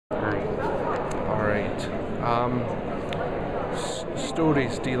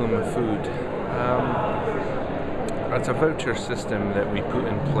Stories dealing with food. It's a voucher system that we put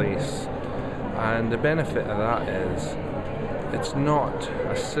in place, and the benefit of that is it's not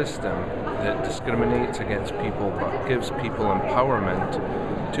a system that discriminates against people but gives people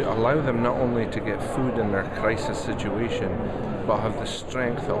empowerment to allow them not only to get food in their crisis situation but have the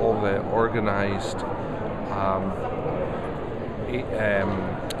strength of all the organised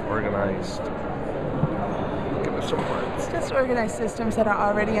just organised systems that are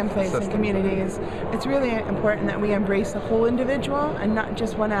already in place in communities. It's really important that we embrace the whole individual and not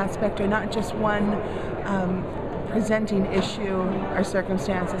just one aspect or not just one presenting issue or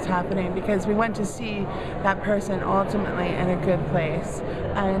circumstance that's happening, because we want to see that person ultimately in a good place.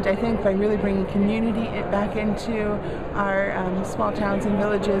 And I think by really bringing community back into our small towns and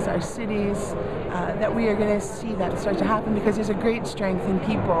villages, our cities, that we are going to see that start to happen, because there's a great strength in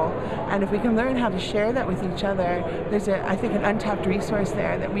people, and if we can learn how to share that with each other, there's I think an untapped resource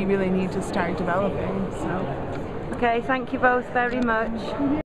there that we really need to start developing. So. Okay, thank you both very much.